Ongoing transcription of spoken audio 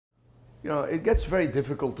You know, it gets very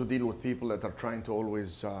difficult to deal with people that are trying to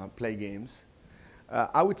always play games.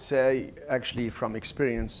 I would say, actually, from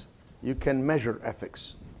experience, you can measure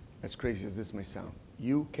ethics. As crazy as this may sound,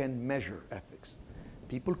 you can measure ethics.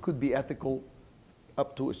 People could be ethical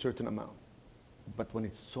up to a certain amount, but when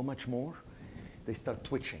it's so much more, they start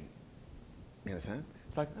twitching. You understand?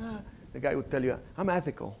 It's like, the guy would tell you, I'm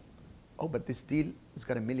ethical. Oh, but this deal has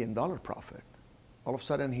got $1 million profit. All of a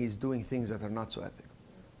sudden, he's doing things that are not so ethical.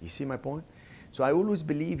 You see my point? So I always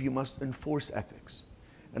believe you must enforce ethics.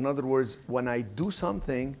 In other words, when I do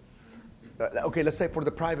something, okay, let's say for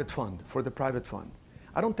the private fund,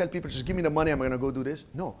 I don't tell people, just give me the money, I'm going to go do this.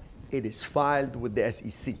 No, it is filed with the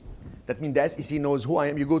SEC. That means the SEC knows who I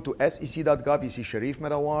am. You go to sec.gov, you see Cherif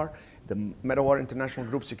Medawar, the Medawar International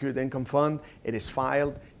Group Secured Income Fund. It is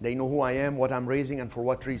filed. They know who I am, what I'm raising, and for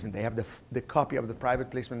what reason. They have the copy of the private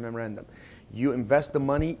placement memorandum. You invest the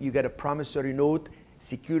money, you get a promissory note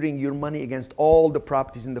securing your money against all the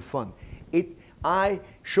properties in the fund. I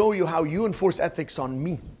show you how you enforce ethics on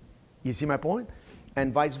me. You see my point?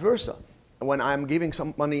 And vice versa. When I'm giving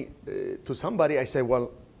some money to somebody, I say,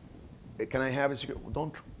 well, can I have it?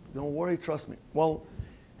 Don't worry, trust me. Well,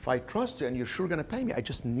 if I trust you and you're sure going to pay me, I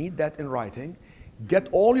just need that in writing. Get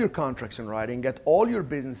all your contracts in writing. Get all your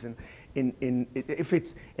business if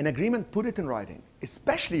it's an agreement, put it in writing,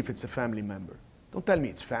 especially if it's a family member. Don't tell me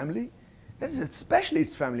it's family. Especially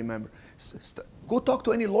it's family member. Go talk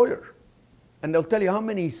to any lawyer, and they'll tell you how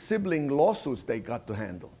many sibling lawsuits they got to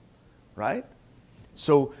handle, right?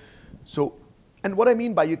 And what I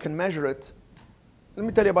mean by you can measure it, let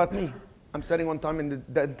me tell you about me. I'm sitting one time in the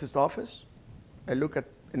dentist office. I look at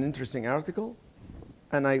an interesting article,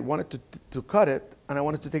 and I wanted to cut it, and I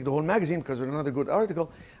wanted to take the whole magazine because there's another good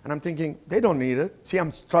article, and I'm thinking, they don't need it. See,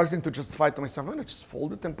 I'm starting to justify to myself, I'm going to just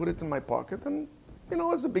fold it and put it in my pocket, and you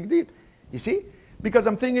know, it's a big deal. You see? Because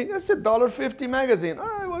I'm thinking, it's a $1.50 magazine.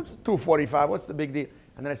 What's $2.45? What's the big deal?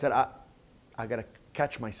 And then I said, I got to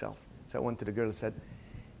catch myself. So I went to the girl and said,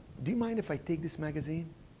 do you mind if I take this magazine?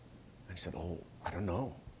 And she said, oh, I don't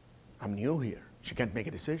know. I'm new here. She can't make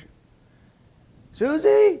a decision.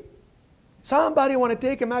 Susie, somebody want to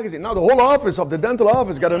take a magazine. Now the whole office of the dental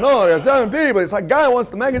office got to know. There's 7 people. It's like, guy wants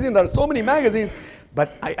the magazine. There are so many magazines.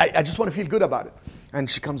 But I just want to feel good about it. And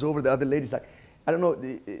she comes over. The other lady's like, I don't know,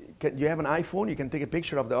 do you have an iPhone? You can take a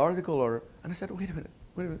picture of the article, or? And I said, wait a minute,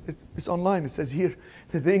 it's online. It says here,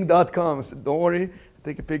 thething.com. I said, don't worry,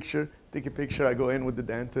 take a picture. I go in with the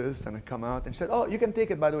dentist, and I come out. And she said, oh, you can take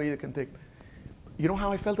it, by the way, you can take it. You know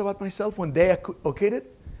how I felt about myself when they okayed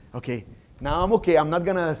it? Okay, now I'm okay. I'm not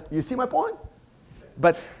going to, you see my point?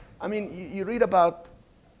 But, I mean, you read about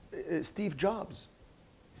Steve Jobs.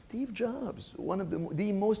 Steve Jobs, one of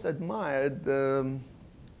the most admired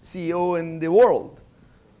CEO in the world.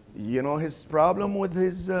 You know his problem with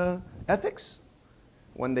his ethics?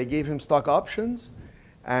 When they gave him stock options,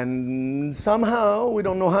 and somehow, we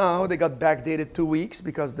don't know how, they got backdated 2 weeks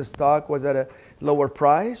because the stock was at a lower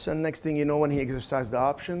price, and next thing you know, when he exercised the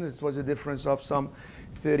options, it was a difference of some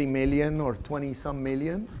 30 million or 20 some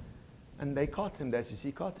million, and they caught him, the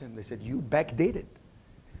SEC caught him. They said, you backdated.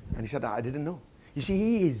 And he said, I didn't know. You see,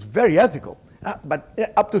 he is very ethical. But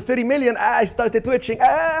up to 30 million, I started twitching.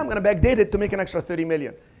 I'm going to backdate it to make an extra 30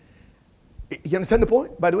 million. You understand the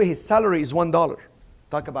point? By the way, his salary is $1.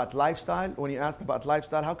 Talk about lifestyle. When you asked about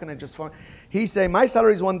lifestyle, how can I just find? He say, my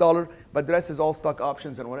salary is $1, but the rest is all stock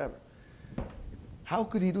options and whatever. How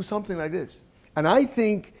could he do something like this? And I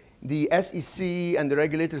think the SEC and the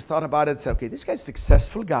regulators thought about it and said, okay, this guy's a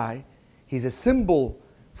successful guy. He's a symbol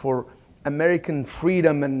for American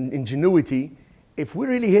freedom and ingenuity. If we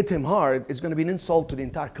really hit him hard, it's going to be an insult to the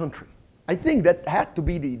entire country. I think that had to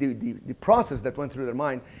be the process that went through their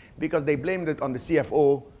mind, because they blamed it on the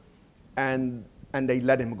CFO and they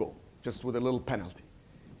let him go, just with a little penalty.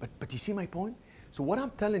 But you see my point? So what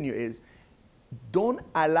I'm telling you is, don't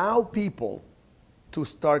allow people to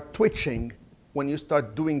start twitching when you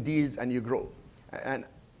start doing deals and you grow. And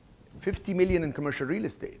 50 million in commercial real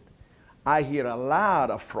estate. I hear a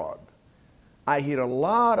lot of fraud. I hear a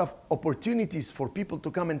lot of opportunities for people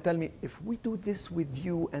to come and tell me, if we do this with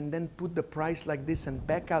you and then put the price like this and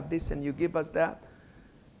back out this and you give us that.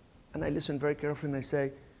 And I listen very carefully and I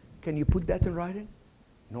say, can you put that in writing?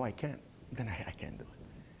 No, I can't. Then I can't do it.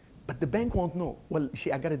 But the bank won't know. Well,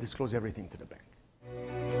 see, I got to disclose everything to the bank.